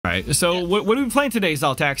right. So what are we playing today,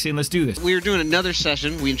 Zaltaxian? Let's do this. We are doing another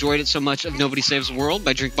session. We enjoyed it so much of Nobody Saves the World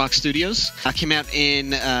by Drinkbox Studios. Came out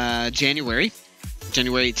in January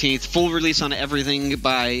 18th. Full release on everything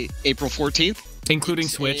by April 14th. Including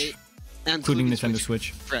Switch. Including Nintendo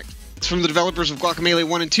Switch. Correct. It's from the developers of Guacamelee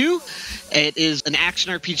 1 and 2. It is an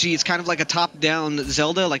action RPG. It's kind of like a top-down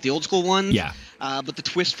Zelda, like the old school one. Yeah. But the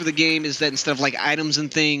twist for the game is that instead of like items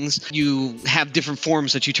and things, you have different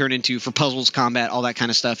forms that you turn into for puzzles, combat, all that kind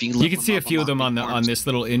of stuff. You can see a few of them on this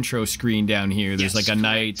little intro screen down here. There's like a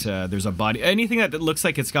knight, there's a body, anything that looks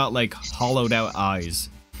like it's got like hollowed out eyes.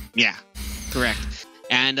 Yeah, correct.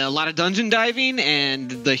 And a lot of dungeon diving,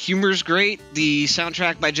 and the humor's great. The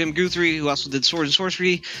soundtrack by Jim Guthrie, who also did Sword and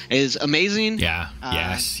Sorcery, is amazing. Yeah,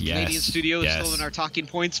 yes. Canadian studio is still in our talking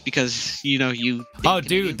points because, you know, you... Oh,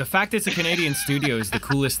 dude, the fact it's a Canadian studio is the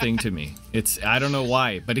coolest thing to me. I don't know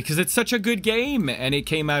why, but because it's such a good game, and it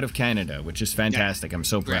came out of Canada, which is fantastic. Yeah. I'm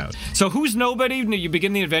so proud. Right. So who's Nobody? You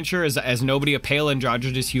begin the adventure as Nobody, a pale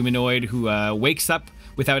androgynous humanoid who wakes up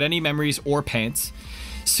without any memories or pants.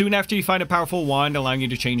 Soon after, you find a powerful wand allowing you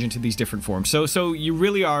to change into these different forms. So you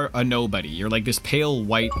really are a nobody. You're like this pale,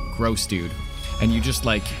 white, gross dude, and you just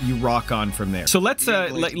like you rock on from there. So let's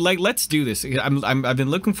let's do this. I've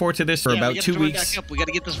been looking forward to this for about 2 weeks. We got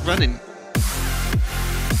to get this running.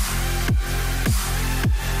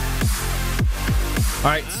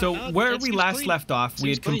 All right, so where we last left off,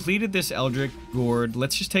 we had completed this Eldritch Gourd.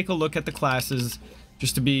 Let's just take a look at the classes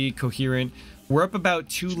just to be coherent. We're up about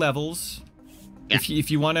 2 levels. Yeah.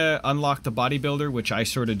 If you want to unlock the bodybuilder, which I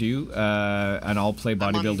sort of do, and I'll play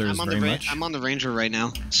bodybuilders very much. I'm on the ranger right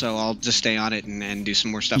now, so I'll just stay on it and do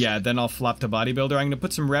some more stuff. Yeah, then I'll flop to bodybuilder. I'm going to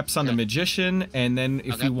put some reps on the magician, and then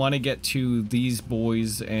if we want to get to these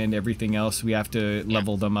boys and everything else, we have to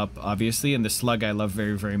level them up, obviously. And the slug I love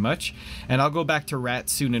very, very much. And I'll go back to rat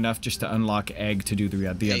soon enough just to unlock egg to do the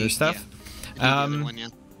other stuff. Yeah.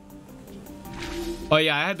 Oh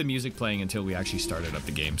yeah, I had the music playing until we actually started up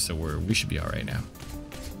the game, so we should be all right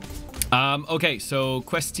now. Okay, so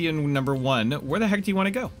question number 1: where the heck do you want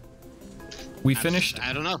to go? We finished.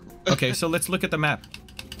 I don't know. Okay, so let's look at the map.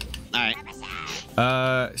 All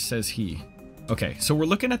right. Says he. Okay, so we're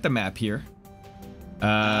looking at the map here.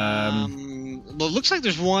 Well, it looks like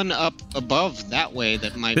there's one up above that way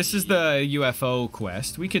that might. This is the UFO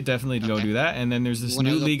quest. We could definitely go do that. And then there's this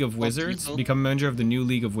new League of Wizards. Become a member of the new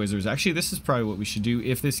League of Wizards. Actually, this is probably what we should do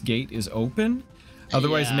if this gate is open.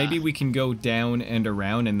 Otherwise, maybe we can go down and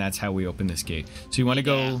around, and that's how we open this gate. So you want to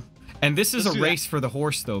go. And this is a race for the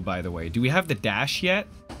horse, though. By the way, do we have the dash yet?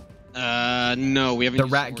 No, we haven't. The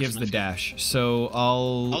rat gives the dash. So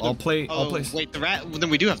I'll play. Wait, the rat. Well, then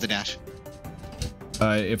we do have the dash.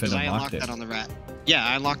 If it unlocked I unlocked it. That on the rat. Yeah,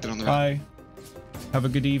 I unlocked it on the rat. Bye. Have a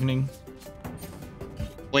good evening.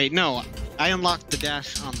 Wait, no. I unlocked the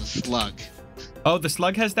dash on the slug. Oh, the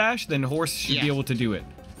slug has dash? Then horse should be able to do it.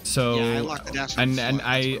 So yeah, I unlocked the dash on the slug.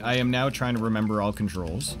 I am now trying to remember all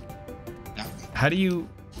controls. Yeah. How do you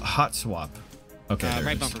hot swap? Okay, there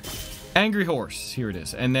right it is. bumper. Angry horse. Here it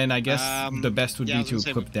is. And then I guess the best would be to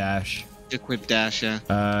equip dash. Equip dash, yeah.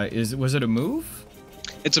 Was it a move?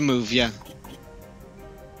 It's a move, yeah.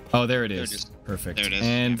 Oh, there it is. Perfect. There it is.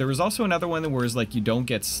 And there was also another one where it's like you don't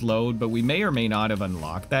get slowed, but we may or may not have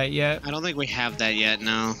unlocked that yet. I don't think we have that yet,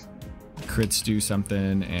 no. Crits do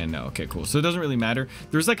something, and no. Okay, cool. So it doesn't really matter.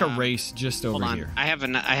 There's like a race just over here.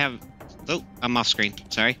 Oh, I'm off screen.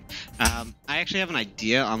 Sorry. I actually have an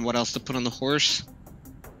idea on what else to put on the horse.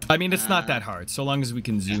 I mean, it's not that hard. So long as we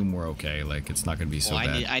can zoom, we're okay. Like, it's not going to be so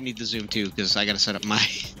bad. I need the zoom too, because I got to set up my...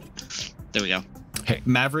 There we go. Hey,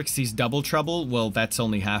 Maverick sees double trouble. Well, that's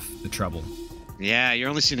only half the trouble. Yeah, you're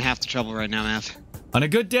only seeing half the trouble right now, Mav. On a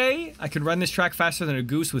good day, I could run this track faster than a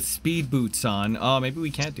goose with speed boots on. Oh, maybe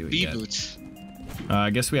we can't do it yet. Speed boots.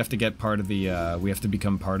 I guess we have to get part of the. We have to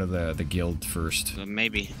become part of the guild first.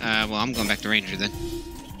 Maybe. Well, I'm going back to Ranger then.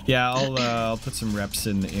 Yeah, I'll put some reps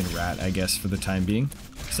in Rat, I guess, for the time being,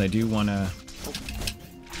 because I do wanna.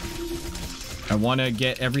 I wanna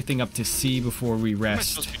get everything up to C before we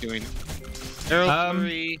rest. What am I supposed to be doing? Arrow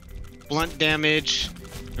flurry, blunt damage,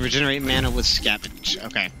 regenerate mana with scavenge.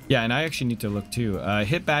 Okay. Yeah, and I actually need to look too.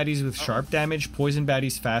 Hit baddies with sharp damage, poison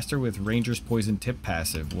baddies faster with Ranger's poison tip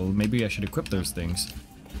passive. Well, maybe I should equip those things.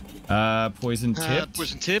 Poison tipped.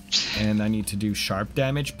 Poison tipped. And I need to do sharp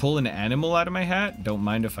damage. Pull an animal out of my hat. Don't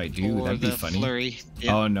mind if I do. That'd be funny. Flurry.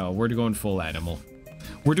 Yep. Oh no, we're going full animal.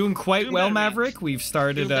 We're doing quite well, Maverick. We've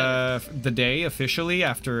started the day officially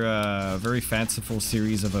after a very fanciful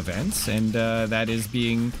series of events, and that is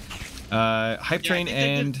being Hype Train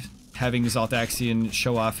and having Zaltaxian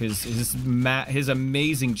show off his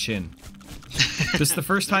amazing chin. This is the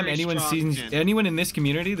first time anyone's seen anyone in this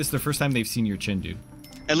community. This is the first time they've seen your chin, dude.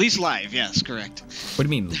 At least live, yes, correct. What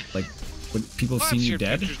do you mean? Like, what, people have seen you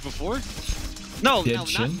dead? Before? No, dead no,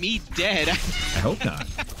 chin? not me dead. I hope not.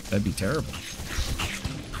 That'd be terrible.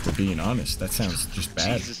 For being honest, that sounds just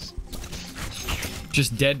bad. Jesus.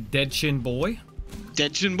 Just dead chin boy.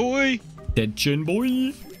 Dead chin boy. Dead chin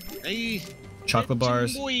boy. Hey. Chocolate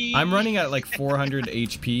bars. I'm running at like 400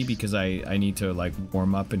 HP because I need to like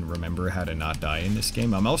warm up and remember how to not die in this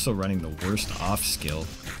game. I'm also running the worst off skill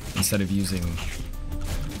instead of using...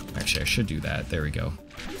 Actually, I should do that. There we go.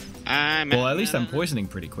 Well, at least I'm poisoning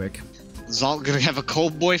pretty quick. Zalt gonna have a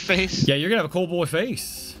cold boy face? Yeah, you're gonna have a cold boy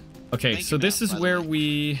face. Okay, so this is where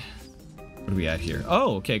we... What are we at here?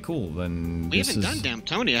 Oh, okay, cool. Then we haven't done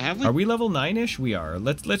Damtonia, have we? Are we level 9-ish? We are.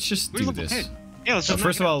 Let's just do this. Yeah, let's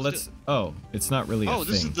first of all, let's... Oh, it's not really a thing.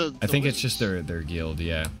 This is the I think it's just their guild,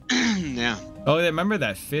 yeah. Yeah. Oh, I remember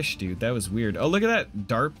that fish, dude. That was weird. Oh, look at that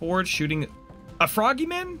dartboard shooting... A froggy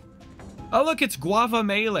man? Oh, look, it's guava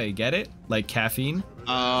melee. Get it? Like caffeine.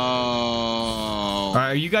 Oh.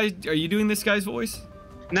 Are you doing this guy's voice?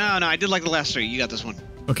 No, I did like the last three. You got this one.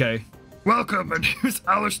 Okay. Welcome, my name is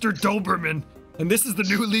Alistair Doberman, and this is the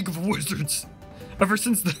new League of Wizards. Ever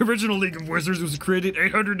since the original League of Wizards was created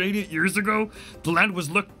 888 years ago, the land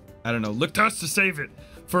was looked to us to save it,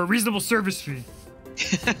 for a reasonable service fee.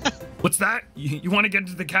 What's that? You want to get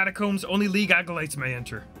into the catacombs? Only League Agolites may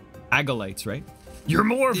enter. Agolites, right? You're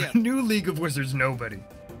more of a new League of Wizards nobody.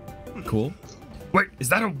 Cool. Wait, is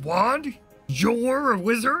that a wand? You're a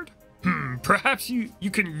wizard? Perhaps we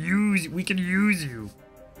can use you.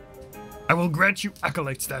 I will grant you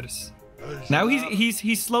acolyte status. Now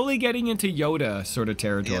he's slowly getting into Yoda sort of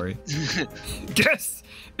territory. Yeah. Guess,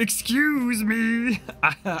 excuse me.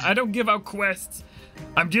 I don't give out quests.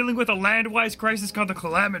 I'm dealing with a land-wise crisis called the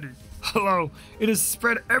Calamity. Hello, it is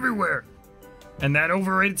spread everywhere. And that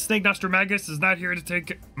overrated snake Nostramagus is not here to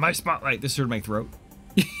take my spotlight. This hurt my throat.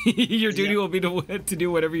 Your duty will be to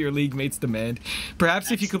do whatever your league mates demand.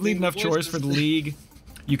 Perhaps if you complete enough chores for the league,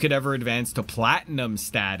 you could ever advance to platinum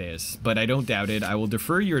status, but I don't doubt it. I will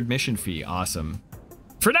defer your admission fee. Awesome.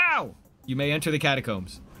 For now, you may enter the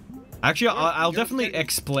catacombs. Actually, I'll definitely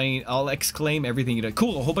explain. I'll exclaim everything you do.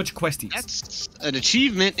 Cool, a whole bunch of questies. That's an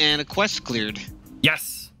achievement and a quest cleared.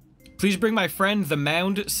 Yes. Please bring my friend the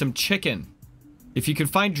Mound some chicken. If you can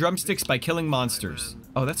find drumsticks by killing monsters.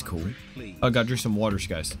 Oh, that's cool. Oh, gotta drink some waters,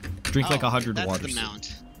 guys. Drink like 100 waters. The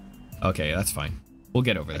Mound. Okay, that's fine. We'll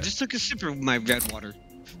get over there. I just took a sip of my red water.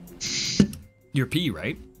 Your pee,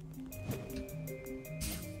 right?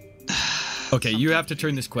 Okay, you have to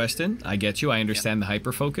turn this quest in. I get you. I understand the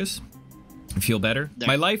hyper-focus. I feel better. There.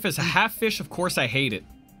 My life as a half fish, of course I hate it.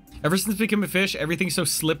 Ever since becoming a fish, everything's so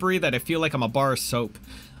slippery that I feel like I'm a bar of soap.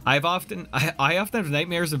 I often have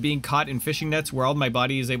nightmares of being caught in fishing nets where all my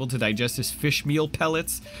body is able to digest as fish meal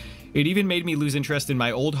pellets. It even made me lose interest in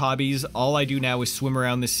my old hobbies. All I do now is swim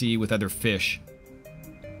around the sea with other fish.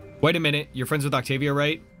 Wait a minute, you're friends with Octavia,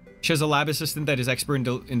 right? She has a lab assistant that is expert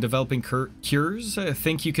in developing cures. I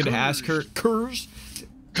think you could ask her to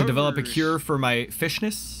develop a cure for my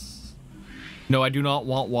fishness. No, I do not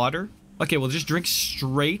want water. Okay, well, just drink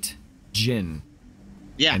straight gin.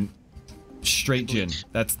 Yeah. And straight gin.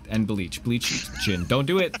 That's and bleach. Bleach gin. Don't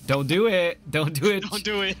do it. Don't do it. Don't do it. Don't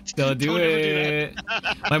do it. Don't do it.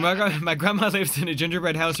 My grandma lives in a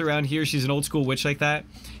gingerbread house around here. She's an old school witch like that.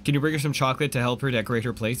 Can you bring her some chocolate to help her decorate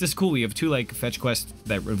her place? This is cool. We have 2 like fetch quests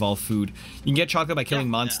that involve food. You can get chocolate by killing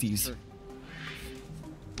monsties. Sure.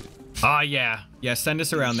 Ah, yeah. Yeah, send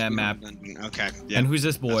us around that map. Okay. Yeah. And who's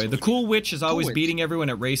this boy? The cool witch is always beating everyone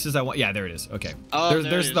at races. Yeah, there it is. Okay. Oh,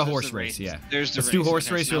 there's the horse race. Yeah. Let's do horse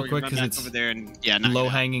race real quick because it's over there and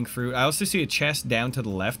low-hanging fruit. I also see a chest down to the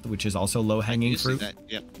left, which is also low-hanging fruit.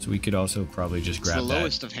 Yep. So we could also probably just grab that. It's the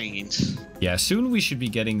lowest of hangings. Yeah, soon we should be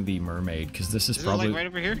getting the mermaid because this is probably like right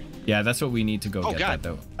over here. Yeah, that's what we need to go get. That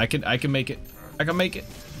though. I can make it. I can make it.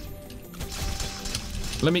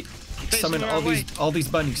 Let me summon all these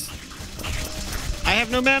bunnies. I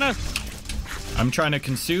have no mana. I'm trying to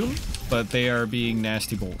consume, but they are being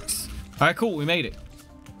nasty boys. All right, cool. We made it.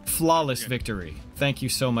 Flawless victory. Thank you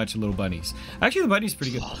so much, little bunnies. Actually, the bunny's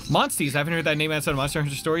pretty good. Monsties. I haven't heard that name outside of Monster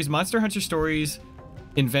Hunter Stories. Monster Hunter Stories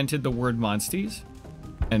invented the word monsties,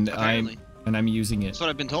 and I'm using it. That's what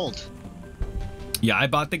I've been told. Yeah, I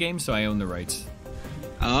bought the game, so I own the rights.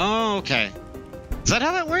 Oh, okay. Is that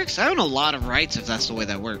how that works? I own a lot of rights if that's the way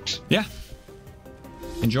that works. Yeah.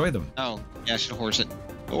 Enjoy them. Oh, yeah, I should horse it.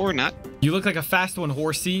 Or not. You look like a fast one,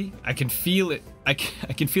 horsey. I can feel it. I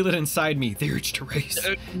can feel it inside me. The urge to race.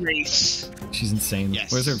 Race. She's insane.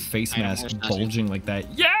 Yes. Where's her face mask bulging like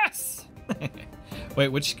that? Yes! Wait,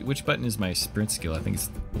 which button is my sprint skill? I think it's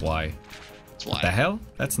Y. It's Y. What the hell?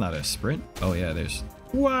 That's not a sprint. Oh yeah, there's.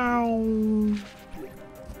 Wow.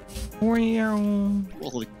 Wow.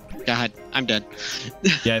 Holy God, I'm dead.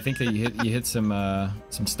 Yeah, I think that you hit some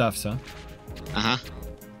stuffs, huh? Uh-huh.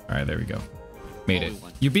 All right, there we go. Made it.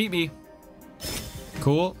 One. You beat me.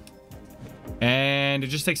 Cool. And it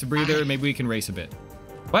just takes a breather. Maybe we can race a bit.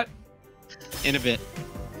 What? In a bit.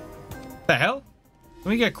 The hell?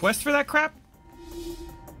 Can we get a quest for that crap?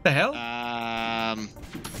 The hell?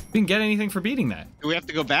 We didn't get anything for beating that. Do we have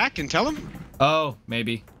to go back and tell him? Oh,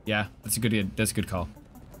 maybe. Yeah, that's a good call.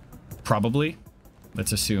 Probably.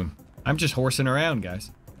 Let's assume. I'm just horsing around,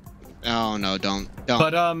 guys. Oh no, don't.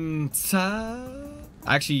 But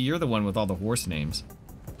actually, you're the one with all the horse names.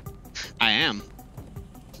 I am.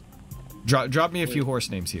 Drop me a few horse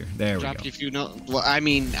names here. There we go. Dropped you a few. No, well, I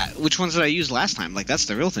mean, which ones did I use last time? Like that's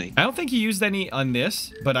the real thing. I don't think you used any on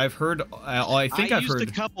this, but I've heard. I think I've heard. I used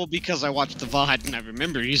a couple because I watched the VOD and I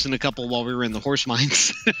remember using a couple while we were in the horse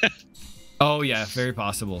mines. Oh yeah, very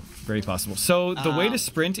possible. Very possible. So the way to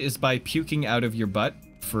sprint is by puking out of your butt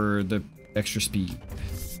for the extra speed.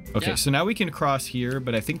 Okay, yeah. So now we can cross here,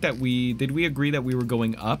 but I think that we agree that we were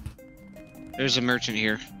going up. There's a merchant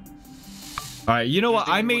here. All right, you know what?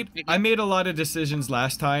 I made a lot of decisions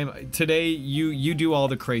last time. Today, you do all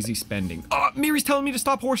the crazy spending. Oh, Miri's telling me to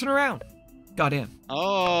stop horsing around. Goddamn.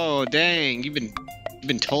 Oh, dang. You've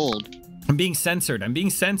been told. I'm being censored. I'm being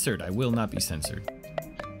censored. I will not be censored.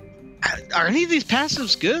 Are any of these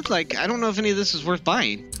passives good? Like, I don't know if any of this is worth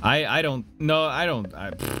buying. I don't. No, I don't.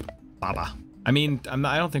 Baba. I mean,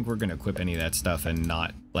 I don't think we're gonna equip any of that stuff and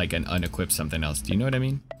not like unequip something else. Do you know what I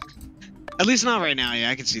mean? At least not right now. Yeah,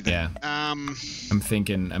 I can see that. Yeah. I'm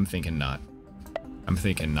thinking not. I'm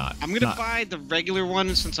gonna buy the regular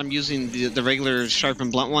one since I'm using the regular sharp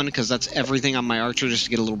and blunt one because that's everything on my archer just to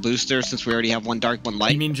get a little boost there since we already have one dark, one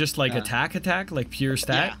light. You mean just like attack, like pure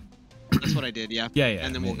stat? Yeah. That's what I did. Yeah. Yeah.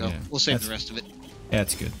 And then we'll go. Yeah. We'll save the rest of it. Yeah,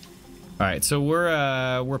 that's good. All right, so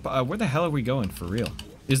we're where the hell are we going for real?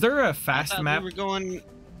 Is there a fast map? We were going.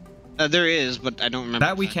 There is, but I don't remember.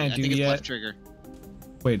 That we can't do I think yet. It's left trigger.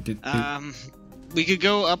 Wait, we could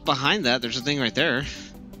go up behind that. There's a thing right there.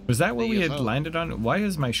 Was that what we had landed on? Why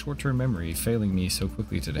is my short-term memory failing me so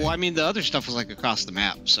quickly today? Well, I mean, the other stuff was like across the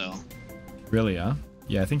map, so. Really, huh?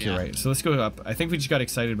 Yeah, I think you're right. So let's go up. I think we just got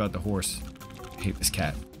excited about the horse. I hate this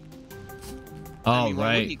cat. I mean,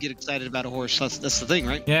 why wouldn't you get excited about a horse? That's the thing,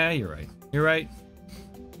 right? Yeah, you're right. You're right.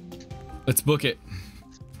 Let's book it.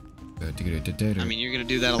 I mean, you're gonna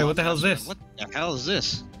do that a lot. Hey, what the hell is this? What the hell is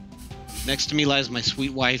this? Next to me lies my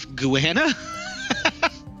sweet wife, Guana.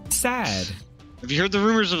 Sad. Have you heard the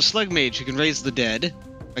rumors of a slug mage who can raise the dead? If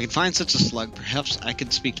I can find such a slug, perhaps I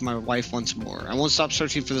could speak to my wife once more. I won't stop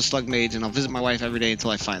searching for the slug mage, and I'll visit my wife every day until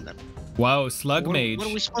I find them. Wow, slug mage. What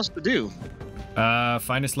are we supposed to do?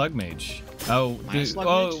 Find a slug mage. Oh, mage?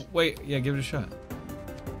 Wait, yeah, give it a shot.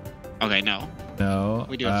 Okay, no. No.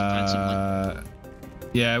 We do have to find someone.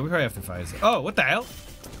 Yeah, we probably have to find. Oh, what the hell?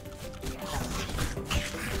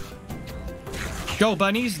 Go,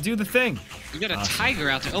 bunnies, do the thing. You got a tiger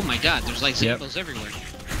out there. Oh my god, there's like Zimbos everywhere.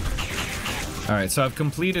 Alright, so I've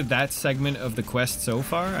completed that segment of the quest so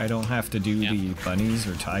far. I don't have to do the bunnies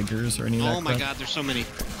or tigers or any of that. Oh my god, there's so many.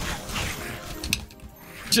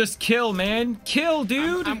 Just kill, man. Kill,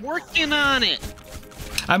 dude. I'm working on it.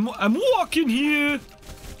 I'm walking here.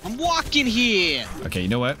 I'm walking here. Okay, you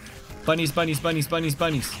know what? Bunnies, bunnies, bunnies, bunnies,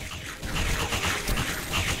 bunnies.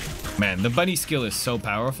 Man, the bunny skill is so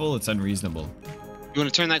powerful, it's unreasonable. You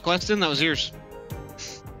want to turn that quest in? That was yours.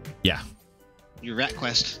 Yeah. Your rat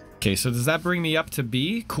quest. Okay, so does that bring me up to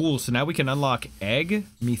B? Cool, so now we can unlock egg,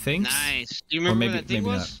 methinks. Nice. Do you remember where that thing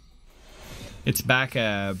was? Not. It's back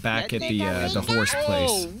at the horse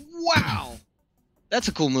place. Wow. That's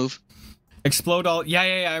a cool move. Explode all... Yeah,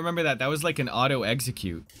 I remember that. That was like an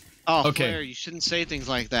auto-execute. Oh, okay. Flair, you shouldn't say things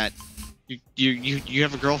like that. You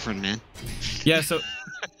have a girlfriend, man. Yeah, so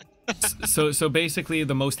basically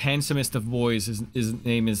the most handsomest of boys, his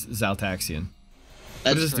name is VitaminAxion.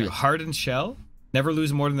 What does this do? Hardened shell? Never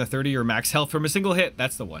lose more than the 30 or max health from a single hit.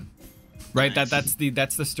 That's the one. Right? Nice.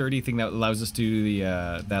 That's the sturdy thing that allows us to do the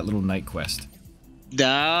that little night quest.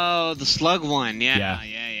 Oh, the slug one. Yeah.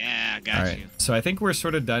 Got All right. you. So I think we're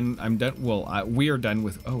sort of done. I'm done. Well, we are done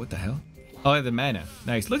with. Oh, what the hell? Oh, the mana.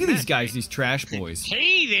 Nice. Look at these guys, these trash boys.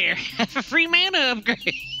 Hey there, have a free mana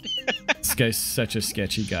upgrade. This guy's such a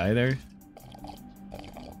sketchy guy there.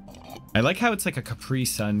 I like how it's like a Capri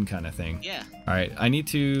Sun kind of thing. Yeah. All right, I need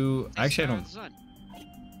to. Actually, I don't.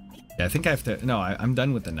 Yeah, I think I have to. No, I'm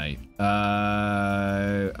done with the night.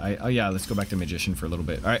 Oh yeah, let's go back to Magician for a little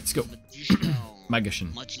bit. All right, let's go.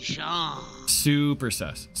 Magician. Super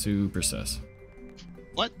sus. Super sus.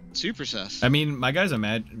 What? Super sus. I mean, my guy's a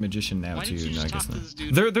magician now, Why too. didn't you No, I just guess talk to not. this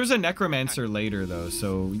dude? There's a necromancer later, though,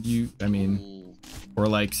 so I mean, or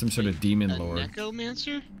like some sort of demon lord.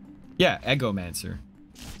 Necromancer? Yeah, egomancer.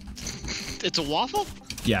 It's a waffle?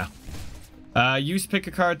 Yeah. Use pick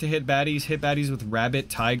a card to hit baddies. Hit baddies with rabbit,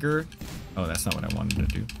 tiger. Oh, that's not what I wanted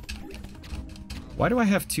to do. Why do I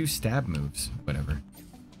have 2 stab moves? Whatever.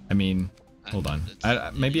 I mean, hold on.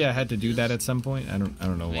 Maybe I had to do that at some point. I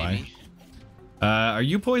don't know why. Are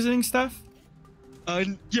you poisoning stuff?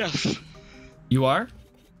 Yes. You are?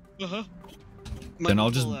 Uh-huh. Then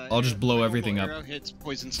I'll just blow everything up. Arrow hits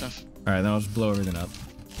poison stuff. All right, then I'll just blow everything up.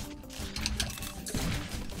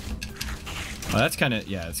 Oh, that's kind of,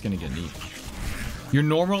 yeah, it's gonna get neat. Your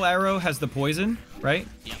normal arrow has the poison, right?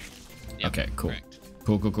 Yep. Okay, cool. Correct.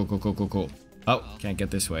 Cool. Oh, can't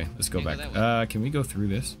get this way. Let's go back. Can we go through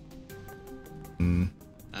this?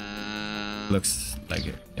 Looks like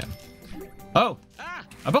it. Yeah. Oh,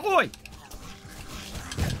 a boy!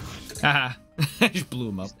 Haha. I just blew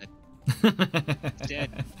him up. He's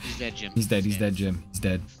dead. He's dead, Jim. He's dead, Jim. He's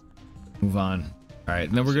dead. Move on. All right,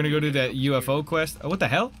 and then we're gonna go to that UFO quest. Oh, what the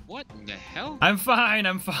hell? What the hell? I'm fine.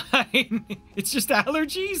 It's just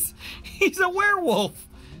allergies. He's a werewolf.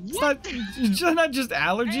 What? It's not just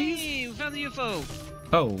allergies. Hey, we found the UFO.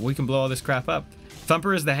 Oh, we can blow all this crap up.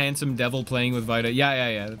 Thumper is the handsome devil playing with Vita.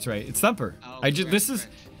 Yeah, that's right. It's Thumper. Oh,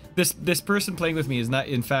 This person playing with me is not,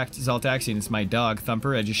 in fact, Zaltaxian. It's my dog,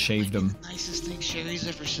 Thumper. I just shaved him. The nicest thing Sherry's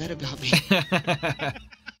ever said about me.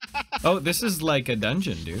 Oh, this is like a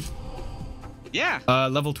dungeon, dude. Yeah.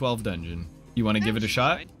 Level 12 dungeon. You want to give it a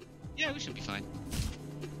shot? Fine. Yeah, we should be fine.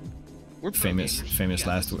 We're pro famous gamers.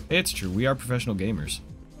 last word. It's true. We are professional gamers.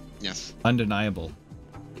 Yes. Undeniable.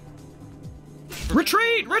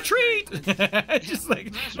 Retreat! Just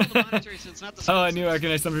like. Oh, I knew I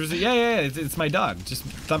recognized Thumper. Yeah. It's my dog. Just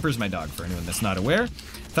Thumper's my dog. For anyone that's not aware,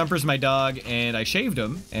 Thumper's my dog, and I shaved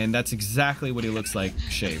him, and that's exactly what he looks like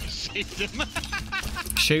shaved. Shaved him.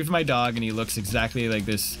 Shaved my dog, and he looks exactly like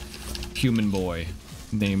this human boy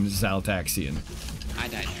named Zaltaxian. I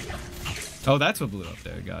died. Oh, that's what blew up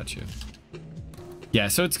there. Gotcha. Yeah,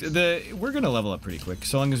 so we're gonna level up pretty quick,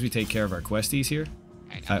 so long as we take care of our questies here.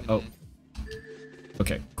 Oh.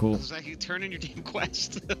 Okay, cool. It's like you turn in your damn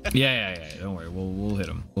quest. Yeah. Don't worry. We'll hit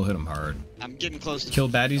him. We'll hit him hard. I'm getting close to kill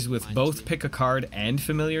baddies with both pick a card and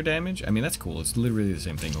familiar damage. I mean, that's cool. It's literally the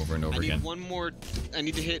same thing over and over again. One more. I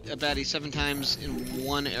need to hit a baddie 7 times in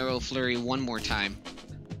 1 arrow flurry 1 more time.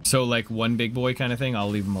 So like one big boy kind of thing. I'll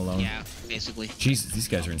leave him alone. Yeah, basically. Jesus, these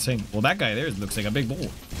guys are insane. Well, that guy there looks like a big bull.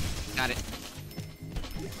 Got it.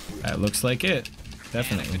 That looks like it.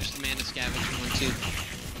 Definitely. Just the mana scavenging one too.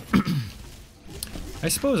 I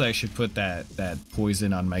suppose I should put that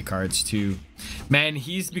poison on my cards too. Man,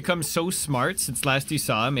 he's become so smart since last you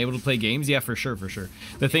saw him, able to play games. Yeah, for sure.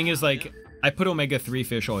 The thing is, like, I put omega-3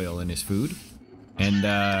 fish oil in his food,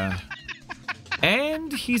 and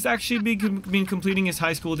he's actually been completing his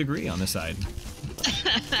high school degree on the side.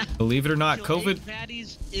 Believe it or not, Kill COVID. 8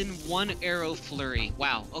 baddies in 1 arrow flurry.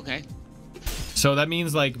 Wow. Okay. So that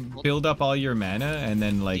means like build up all your mana and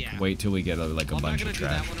then like wait till we get a bunch of trash. I'm not gonna do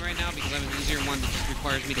that one right now because I have an easier one that just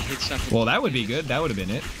requires me to hit stuff. Well, that would be good. That would have been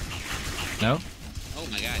it. No? Oh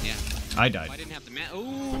my god, yeah. I died. I didn't have the mana.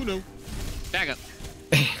 Oh no. Back up.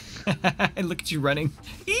 And look at you running.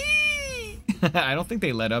 I don't think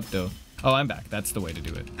they let up though. Oh, I'm back. That's the way to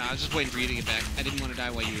do it. No, I was just waiting for you to get back. I didn't want to die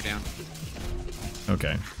while you were down.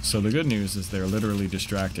 Okay, so the good news is they're literally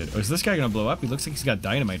distracted. Oh, is this guy gonna blow up? He looks like he's got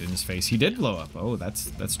dynamite in his face. He did blow up. Oh,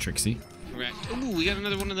 that's tricksy. Correct. Ooh, we got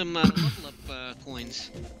another one of them level up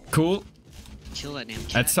coins. Cool. Kill that damn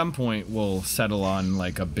cat. At some point, we'll settle on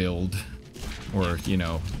like a build, or you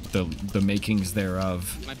know, the makings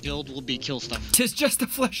there's My build will be kill stuff. 'Tis just a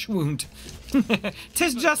flesh wound.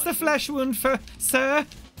 'Tis just a flesh wound, sir.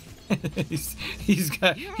 he's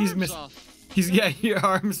your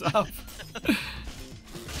arms off.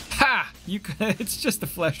 Ha! It's just a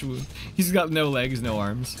flesh wound. He's got no legs, no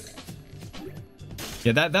arms.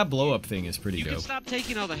 Yeah, that blow up thing is pretty dope. You can stop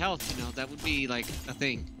taking all the health, you know, that would be like a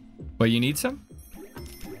thing. Well, you need some?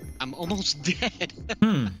 I'm almost dead.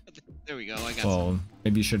 There we go, I got some.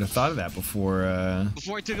 Maybe you should have thought of that before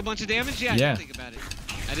Before I took a bunch of damage? Yeah, I didn't think about it.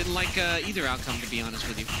 I didn't like either outcome, to be honest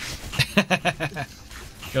with you.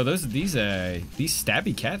 Yo, these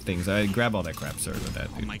stabby cat things. I grab all that crap. Sorry about that,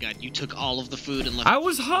 dude. Oh my god, you took all of the food and left. I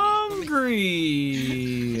was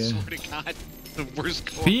hungry. I swear to God, the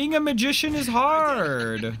worst. Being a magician is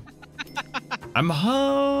hard. I'm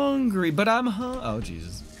hungry, but I'm Oh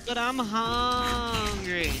Jesus. But I'm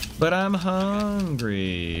hungry. But I'm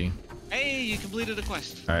hungry. Hey, you completed a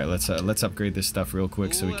quest. All right, let's upgrade this stuff real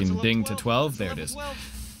quick so we can ding to 12. There it is. 12.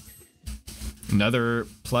 Another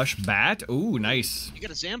plush bat. Ooh, nice. You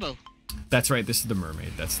got a Zambo. That's right. This is the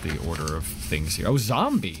mermaid. That's the order of things here. Oh,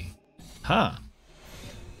 zombie. Huh.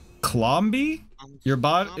 Clomby? Your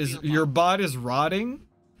bot is rotting.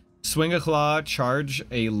 Swing a claw, charge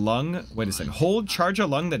a lung. Wait a second. Hold, charge a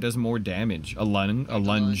lung that does more damage. A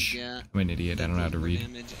lunge. Yeah. I'm an idiot. I don't know how to read.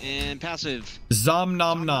 Damage. And passive. Zom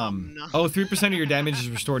nom nom. Oh, 3% of your damage is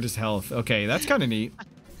restored as health. Okay, that's kind of neat.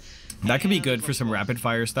 That could be good for some rapid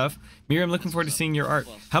fire stuff. Miriam, I'm looking forward to seeing your art.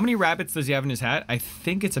 How many rabbits does he have in his hat? I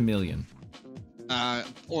think it's 1 million.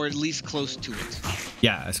 Or at least close to it.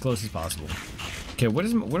 Yeah, as close as possible. Okay, what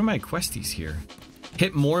are my questies here?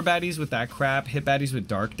 Hit more baddies with that crap. Hit baddies with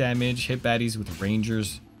dark damage. Hit baddies with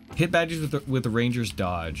rangers. Hit baddies with the rangers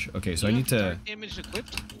dodge. Okay, so I need to. Dark damage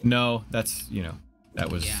equipped? No, that's that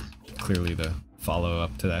was clearly the follow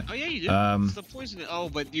up to that. Oh yeah, you do. It's the poison. Oh,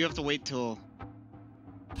 but you have to wait till.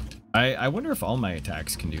 I wonder if all my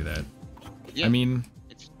attacks can do that. Yeah. I mean,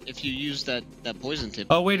 if you use that poison tip.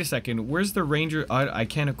 Oh wait a second. Where's the ranger? I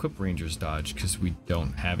can't equip rangers dodge because we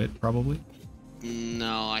don't have it probably.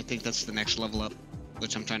 No, I think that's the next level up,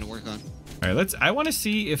 which I'm trying to work on. All right, I want to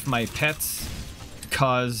see if my pets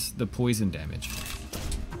cause the poison damage.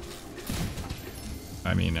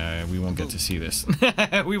 I mean, we won't get to see this.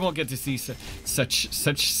 We won't get to see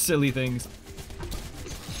such silly things.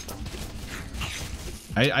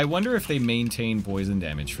 I wonder if they maintain poison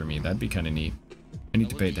damage for me. That'd be kind of neat. I need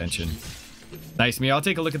to pay attention. Nice, me. I'll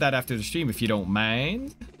take a look at that after the stream if you don't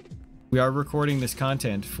mind. We are recording this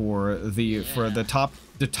content for the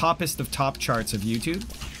toppest of top charts of YouTube.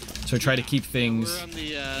 So try to keep things we're on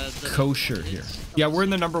the kosher here. Yeah, we're in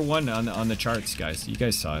the #1 on the charts, guys. You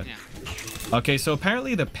guys saw it. Yeah. Okay, so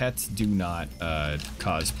apparently the pets do not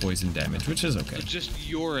cause poison damage, which is okay. So just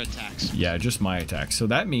your attacks. Yeah, just my attacks. So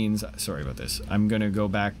that means, sorry about this. I'm gonna go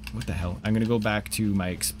back. What the hell? I'm gonna go back to my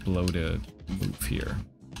exploded move here,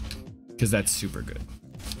 because that's super good.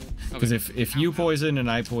 Because if you poison and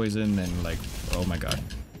I poison, then like, oh my god.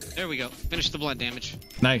 There we go. Finish the blood damage.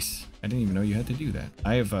 Nice. I didn't even know you had to do that.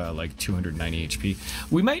 I have like 290 HP.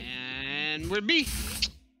 We might. And we're B.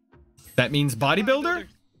 That means bodybuilder.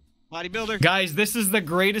 Bodybuilder. Guys, this is the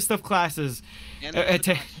greatest of classes.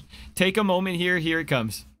 Take a moment here. Here it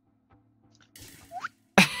comes.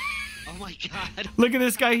 Oh my god. Look at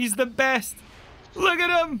this guy. He's the best. Look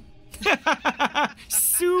at him.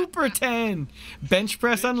 Super 10. Bench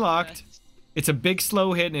press unlocked. It's a big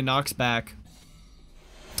slow hit and it knocks back.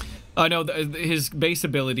 Oh no, his base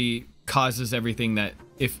ability causes everything that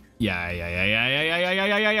if What I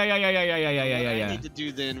need to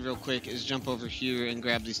do then real quick is jump over here and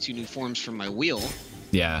grab these 2 new forms from my wheel.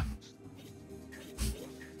 Yeah.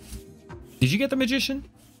 Did you get the magician?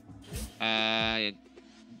 I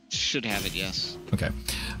should have it, yes. Okay.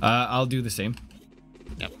 I'll do the same.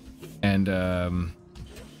 Yep. And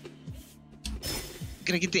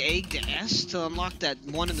Gonna get the egg to S to unlock that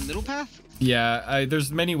one in the middle path? yeah,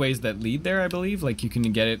 there's many ways that lead there, I believe. Like you can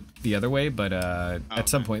get it the other way, but at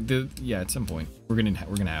some point, at some point, we're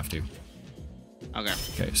gonna have to. Okay.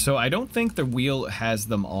 Okay, so I don't think the wheel has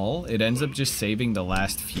them all. It ends up just saving the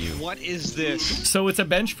last few. What is this? So it's a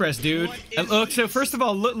bench press, dude. And look, so first of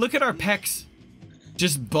all, look at our pecs,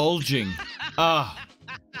 just bulging.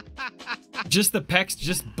 Just the pecs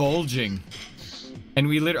just bulging. And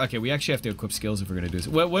we literally, okay, we actually have to equip skills if we're gonna do this.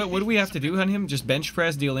 What do we have to do on him? Just bench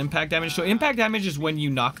press, deal impact damage. So impact damage is when you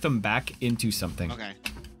knock them back into something. Okay.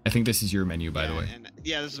 I think this is your menu, by the way.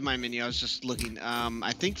 Yeah, this is my menu. I was just looking.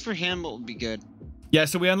 I think for him it would be good. Yeah,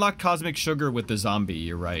 so we unlocked Cosmic Sugar with the zombie.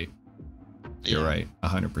 You're right. You're right.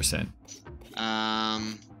 100%. I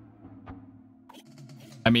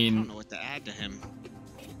mean, I don't know what to add to him.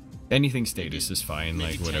 Anything status is fine,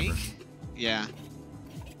 like whatever. Yeah.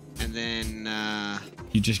 And then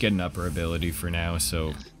you just get an upper ability for now,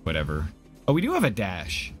 so whatever. Oh, we do have a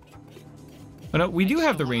dash. Oh no, we do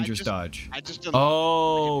have the Ranger's dodge. I just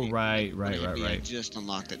right. I just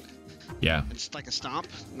unlocked it. Yeah. It's like a stomp,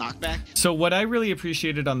 knockback. So what I really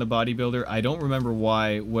appreciated on the bodybuilder, I don't remember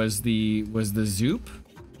why, was the zoop.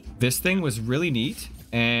 This thing was really neat,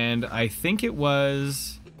 and I think I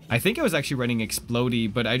was actually running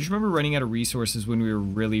Explodey, but I just remember running out of resources when we were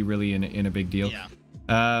really in a big deal. Yeah.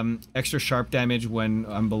 Extra sharp damage when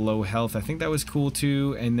I'm below health. I think that was cool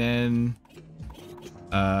too. And then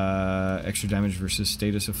extra damage versus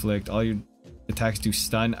status afflict. All your attacks do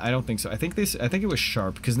stun. I don't think so. I think it was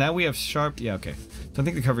sharp because now we have sharp. Yeah, okay. So I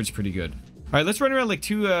think the coverage pretty good. All right, let's run around like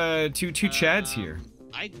two Chads here.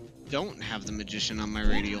 I don't have the magician on my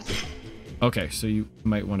radial. Okay, so you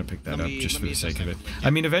might want to pick that up just for the sake of it. I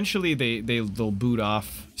mean, eventually they'll boot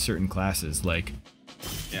off certain classes, like.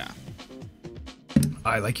 Yeah.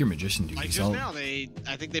 I like your magician, dude. Like just now, I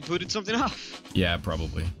think they booted something off. Yeah,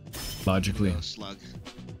 probably. Logically. Oh, slug.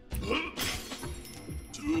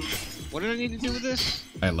 What did I need to do with this?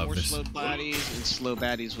 I love More this. slow baddies and slow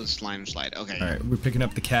baddies with slime slide. Okay. All right, we're picking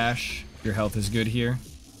up the cash. Your health is good here.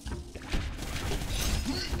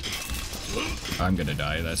 I'm gonna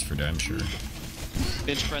die, that's for damn sure.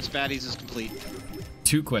 Bench press baddies is complete.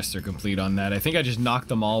 2 quests are complete on that. I think I just knocked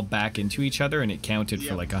them all back into each other and it counted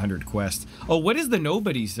for like 100 quests. Oh, what is the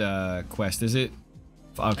Nobody's quest? Is it?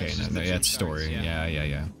 Okay, no, yeah, it's story.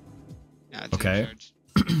 Yeah, okay.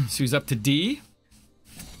 So he's up to D.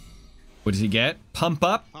 What does he get? Pump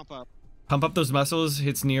up. Pump up. Pump up those muscles,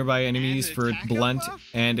 hits nearby enemies for blunt,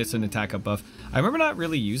 and it's an attack up buff. I remember not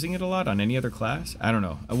really using it a lot on any other class. I don't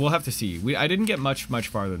know. We'll have to see. I didn't get much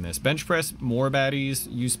farther than this. Bench press, more baddies,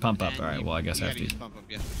 use pump up. All right, well, I guess I have to. Pump up,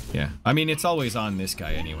 yeah. I mean, it's always on this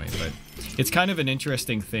guy anyway, but it's kind of an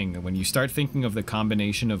interesting thing when you start thinking of the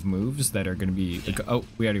combination of moves that are going to be... Oh,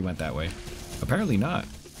 we already went that way. Apparently not.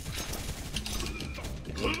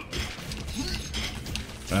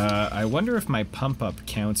 I wonder if my pump up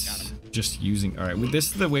counts just using... All right, well, this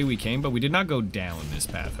is the way we came, but we did not go down this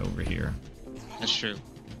path over here. That's true.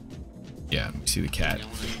 Yeah, see the cat.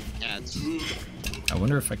 Cats. I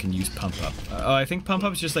wonder if I can use pump up. Oh, I think pump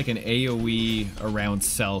up is just like an AoE around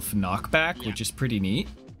self knockback, which is pretty neat.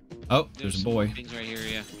 Oh, there's a boy. Things right here,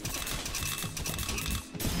 yeah.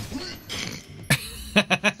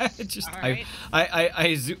 Just I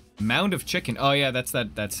mound of chicken. Oh yeah, that's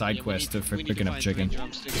that side quest for picking up chicken.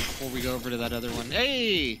 Drumsticks before we go over to that other one.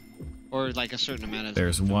 Hey, or like a certain amount of.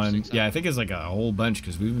 There's one. Yeah, I think it's like a whole bunch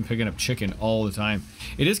because we've been picking up chicken all the time.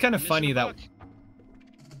 It is kind of funny that.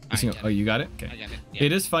 Oh, you got it? Okay. I got it. Yeah.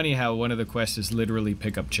 It is funny how one of the quests is literally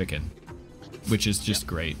pick up chicken, which is just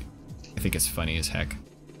great. I think it's funny as heck.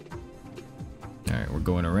 All right, we're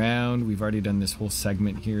going around. We've already done this whole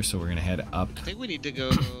segment here, so we're gonna head up. I think we need to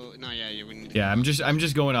go. No, yeah, we need to. Yeah, I'm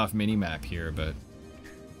just going off mini map here, but.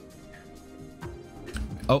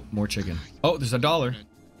 Oh, more chicken. Oh, there's $1.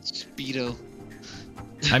 Speedo.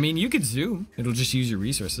 I mean, you could zoom. It'll just use your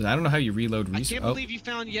resources. I don't know how you reload resources. I can't believe you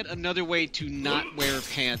found yet another way to not wear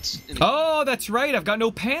pants. Oh, that's right. I've got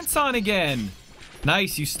no pants on again.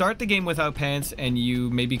 Nice. You start the game without pants, and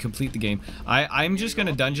you maybe complete the game. I'm just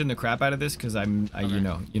gonna dungeon the crap out of this because you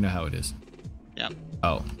know how it is. Yep.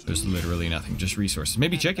 Oh, there's literally nothing. Just resources.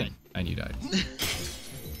 Maybe chicken. And you died.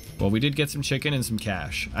 Well, we did get some chicken and some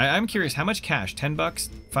cash. I'm curious, how much cash? $10?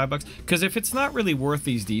 $5? Because if it's not really worth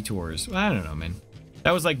these detours, I don't know, man.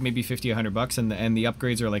 That was like maybe 50, 100 bucks, and the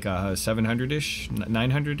upgrades are like a 700-ish,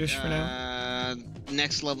 900-ish for now.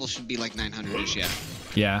 Next level should be like 900-ish, yeah.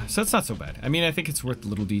 Yeah, so it's not so bad. I mean, I think it's worth the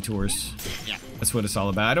little detours. Yeah. That's what it's all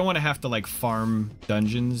about. I don't want to have to like farm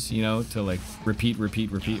dungeons, you know, to like repeat. All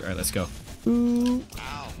right, let's go. Ooh.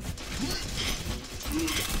 Ow.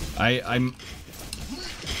 I'm.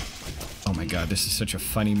 Oh my god, this is such a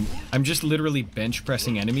funny. I'm just literally bench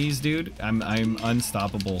pressing enemies, dude. I'm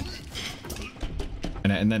unstoppable.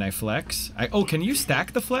 And then I flex. Oh, can you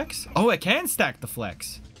stack the flex? Oh, I can stack the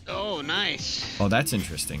flex. Oh, nice. Oh, that's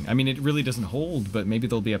interesting. I mean, it really doesn't hold, but maybe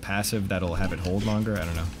there'll be a passive that'll have it hold longer. I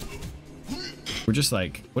don't know. We're just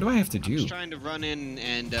like, what do I have to do? I'm just trying to run in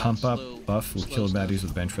and pump up, buff will kill baddies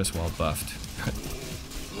with bench press while buffed.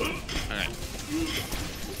 Alright.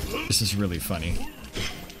 This is really funny.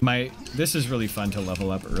 This is really fun to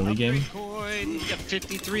level up early game. Coin. Got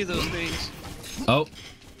 53 of those things. Oh,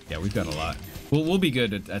 yeah, we've got a lot. We'll be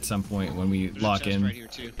good at some point when we lock in. Right here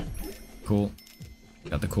too. Cool.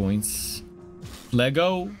 Got the coins.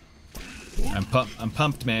 Lego. I'm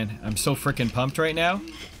pumped, man. I'm so freaking pumped right now.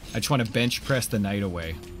 I just want to bench press the night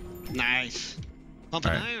away. Nice.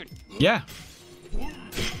 Pumping iron. Yeah. Did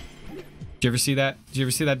you ever see that? Did you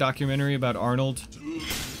ever see that documentary about Arnold?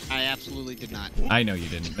 I absolutely did not. I know you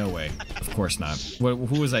didn't. No way. Of course not.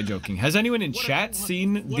 Who was I joking? Has anyone in chat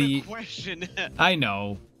seen the? What a question. I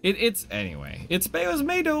know. It was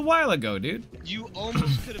made a while ago, dude. You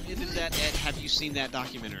almost could have ended that at have you seen that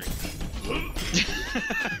documentary?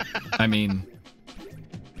 I mean,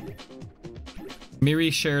 Miri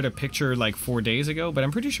shared a picture like 4 days ago, but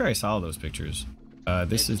I'm pretty sure I saw those pictures.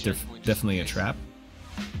 This is definitely a trap.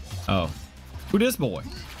 Oh. Who this boy?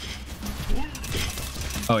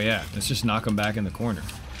 Oh yeah, let's just knock them back in the corner.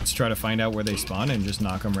 Let's try to find out where they spawn and just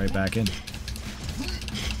knock them right back in.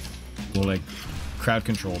 We'll like crowd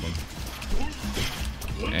control them.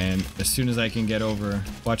 And as soon as I can get over,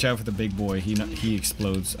 watch out for the big boy. He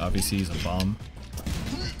explodes. Obviously, he's a bomb.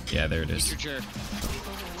 Yeah, there it is.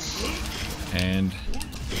 And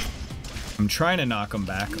I'm trying to knock him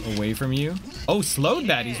back away from you. Oh, slowed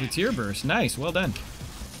baddies with Tear Burst. Nice. Well done.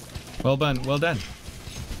 Well done. Well done.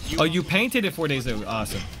 Oh, you painted it 4 days ago.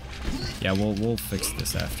 Awesome. Yeah, we'll fix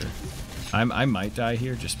this after. I might die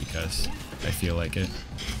here just because I feel like it.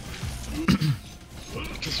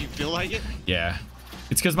 Because you feel like it? Yeah.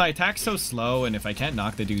 It's because my attack's so slow, and if I can't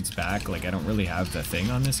knock the dudes back, like, I don't really have the thing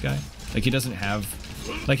on this guy. Like, he doesn't have...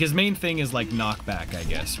 Like, his main thing is, like, knockback, I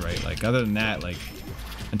guess, right? Like, other than that, like,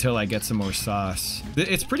 until I get some more sauce.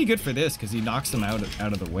 It's pretty good for this, because he knocks them out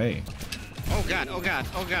of the way. Oh, God. Oh, God.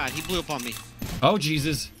 Oh, God. He blew up on me. Oh,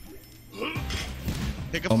 Jesus.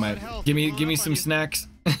 Pick up Oh, man. health. Give me some snacks.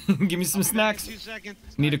 Give me some snacks. 2 seconds.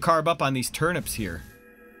 Need to carb up on these turnips here.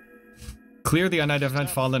 Clear the unidentified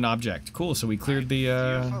fallen object. Cool, so we cleared the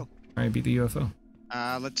Alright, beat the UFO.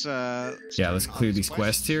 Let's let's clear these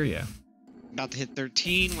quests here, yeah. About to hit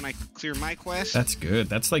 13 when I clear my quest. That's good.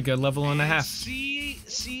 That's like a level and a half. C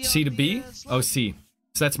to B? Oh, C.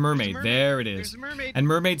 So that's mermaid. There it is. There's the mermaid. And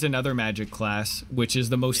mermaid's another magic class, which is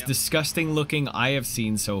the most disgusting looking I have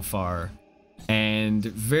seen so far. And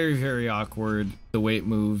very, very awkward the way it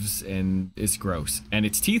moves, and it's gross. And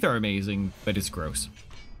its teeth are amazing, but it's gross.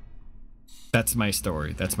 That's my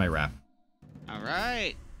story. That's my rap. All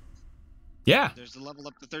right. Yeah. There's the level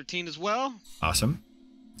up to 13 as well. Awesome.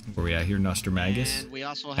 Where we at here? Nostramagus. And we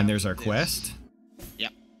also have and there's our this. Quest.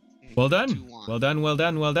 Yep. Well done. Well done. Well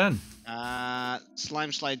done. Well done.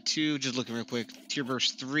 Slime Slide 2. Just looking real quick. Tear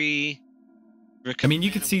Burst 3. I mean,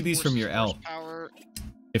 you could see these from your L.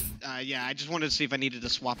 If yeah, I just wanted to see if I needed to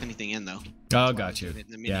swap anything in though. Oh, got you.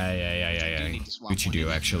 Yeah. Which you do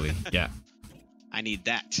actually. Yeah. I need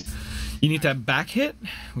that. You need that back hit,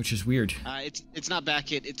 which is weird. It's not back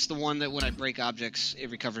hit. It's the one that when I break objects, it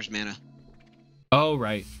recovers mana. Oh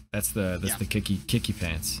right, that's the kicky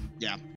pants. Yeah.